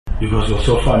because it was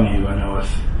so funny when I was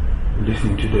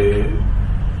listening to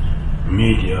the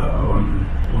media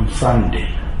on Sunday.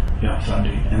 Yeah,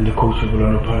 Sunday. And the coach of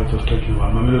Orlando Pirates was talking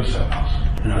about Mamelodi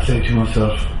Sundowns. And I said to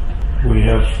myself, we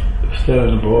have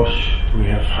Stellenbosch, we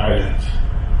have Highlands.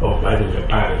 Oh, by the way,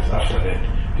 Pirates after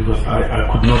that. Because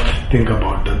I could not think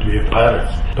about that we have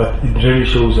Pirates. But it really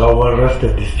shows how well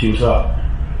rested these teams are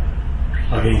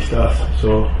against us.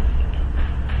 So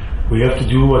we have to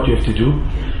do what we have to do.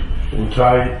 We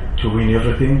try to win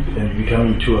everything, and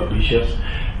becoming too ambitious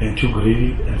and too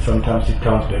greedy, and sometimes it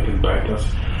comes back and bites us.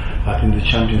 I think the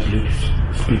Champions League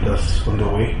split us on the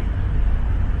way.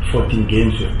 14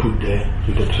 games we have put there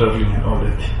with the traveling and all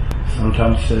that.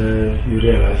 Sometimes you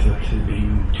realize that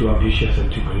being too ambitious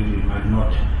and too greedy might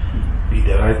not be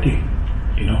the right thing,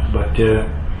 you know. But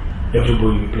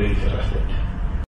everybody we play is rested.